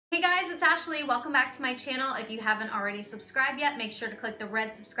Hey guys, it's Ashley. Welcome back to my channel. If you haven't already subscribed yet, make sure to click the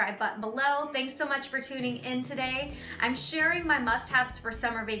red subscribe button below. Thanks so much for tuning in today. I'm sharing my must-haves for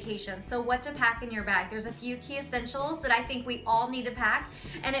summer vacation. So what to pack in your bag. There's a few key essentials that I think we all need to pack,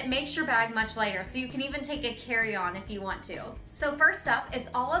 and it makes your bag much lighter. So you can even take a carry-on if you want to. So first up, it's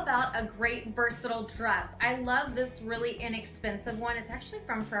all about a great versatile dress. I love this really inexpensive one. It's actually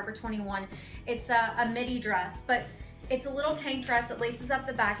from Forever 21. It's a midi dress, but it's a little tank dress. It laces up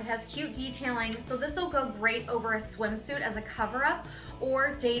the back. It has cute detailing. So this will go great over a swimsuit as a cover-up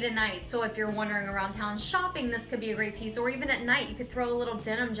or day to night. So if you're wandering around town shopping, this could be a great piece. Or even at night, you could throw a little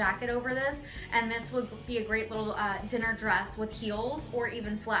denim jacket over this, and this would be a great little dinner dress with heels or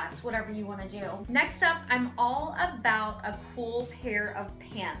even flats, whatever you want to do. Next up, I'm all about a cool pair of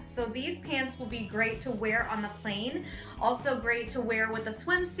pants. So these pants will be great to wear on the plane. Also great to wear with a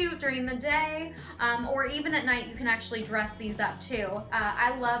swimsuit during the day, or even at night, you can actually dress these up too.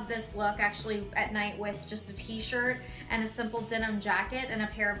 I love this look actually at night with just a t-shirt and a simple denim jacket and a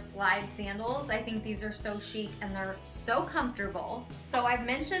pair of slide sandals. I think these are so chic and they're so comfortable. So I've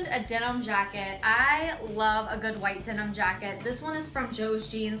mentioned a denim jacket. I love a good white denim jacket. This one is from Joe's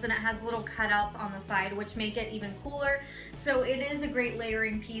Jeans and it has little cutouts on the side which make it even cooler. So it is a great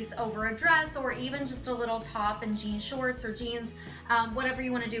layering piece over a dress or even just a little top and jean shorts or jeans, whatever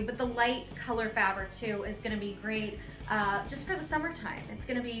you want to do. But the light color fabric too is going to be great. Just for the summertime. It's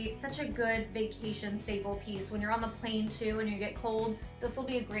gonna be such a good vacation staple piece. When you're on the plane too and you get cold, this will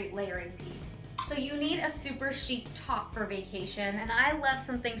be a great layering piece. So you need a super chic top for vacation, and I love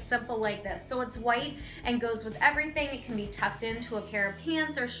something simple like this. So it's white and goes with everything. It can be tucked into a pair of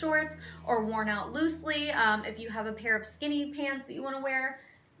pants or shorts or worn out loosely. If you have a pair of skinny pants that you wanna wear,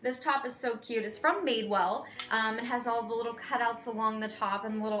 this top is so cute. It's from Madewell. It has all the little cutouts along the top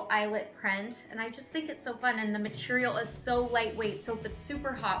and little eyelet print. And I just think it's so fun. And the material is so lightweight. So if it's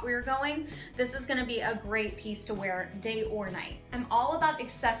super hot where you're going, this is gonna be a great piece to wear day or night. I'm all about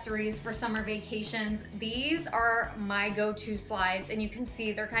accessories for summer vacations. These are my go-to slides. And you can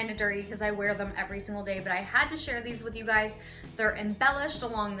see they're kind of dirty because I wear them every single day. But I had to share these with you guys. They're embellished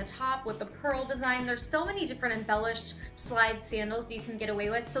along the top with the pearl design. There's so many different embellished slide sandals you can get away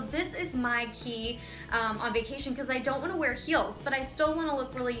with. So this is my key on vacation because I don't want to wear heels, but I still want to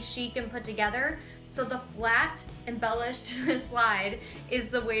look really chic and put together. So the flat embellished slide is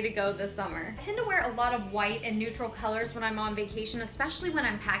the way to go this summer. I tend to wear a lot of white and neutral colors when I'm on vacation, especially when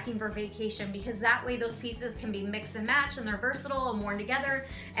I'm packing for vacation, because that way those pieces can be mix and match and they're versatile and worn together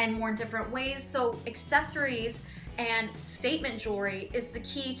and worn different ways. So accessories and statement jewelry is the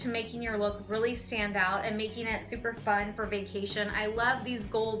key to making your look really stand out and making it super fun for vacation. I love these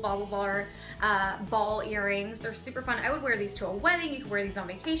gold ball earrings. They're super fun. I would wear these to a wedding. You can wear these on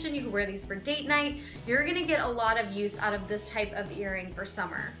vacation. You can wear these for date night. You're gonna get a lot of use out of this type of earring for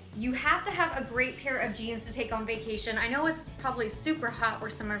summer. You have to have a great pair of jeans to take on vacation. I know it's probably super hot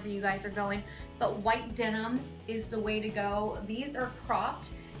where some of you guys are going, but white denim is the way to go. These are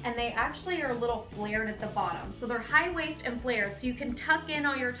cropped, and they actually are a little flared at the bottom. So they're high waist and flared, so you can tuck in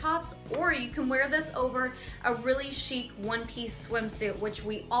all your tops, or you can wear this over a really chic one-piece swimsuit, which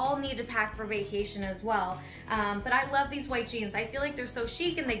we all need to pack for vacation as well. But I love these white jeans. I feel like they're so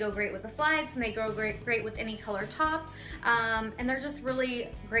chic and they go great with the slides and they go great with any color top. And they're just really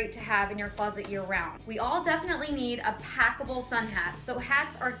great to have in your closet year round. We all definitely need a packable sun hat. So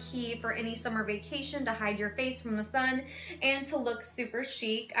hats are key for any summer vacation to hide your face from the sun and to look super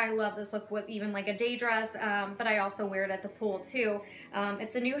chic. I love this look with even like a day dress, but I also wear it at the pool too.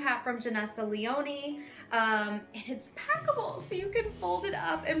 It's a new hat from Janessa Leone, and it's packable, so you can fold it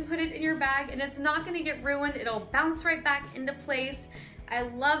up and put it in your bag and it's not gonna get ruined. It'll bounce right back into place. I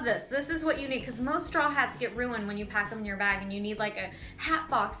love this. This is what you need because most straw hats get ruined when you pack them in your bag and you need like a hat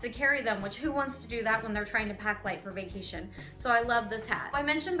box to carry them, which who wants to do that when they're trying to pack light for vacation? So I love this hat. I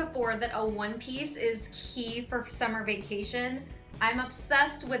mentioned before that a one piece is key for summer vacation. I'm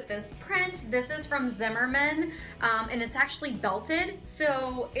obsessed with this print. This is from Zimmerman, and it's actually belted,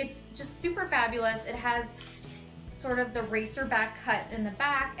 so it's just super fabulous. It has sort of the racer back cut in the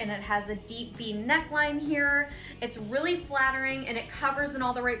back, and it has a deep V neckline here. It's really flattering and it covers in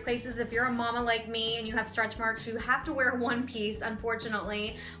all the right places. If you're a mama like me and you have stretch marks, you have to wear one piece,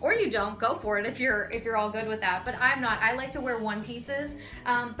 unfortunately, or you don't. Go for it if you're all good with that, but I'm not. I like to wear one pieces,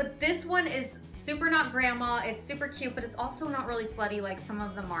 but this one is super not grandma. It's super cute, but it's also not really slutty like some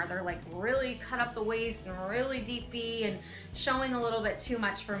of them are. They're like really cut up the waist and really deep V and showing a little bit too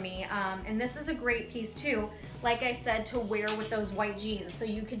much for me. And this is a great piece too, like I said, to wear with those white jeans. So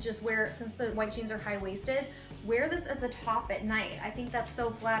you could just wear, since the white jeans are high-waisted, wear this as a top at night. I think that's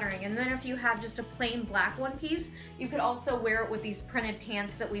so flattering. And then if you have just a plain black one piece, you could also wear it with these printed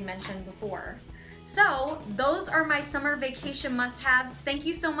pants that we mentioned before. So those are my summer vacation must-haves. Thank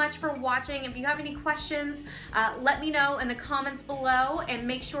you so much for watching. If you have any questions, let me know in the comments below, and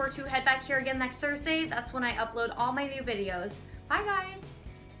make sure to head back here again next Thursday. That's when I upload all my new videos. Bye guys.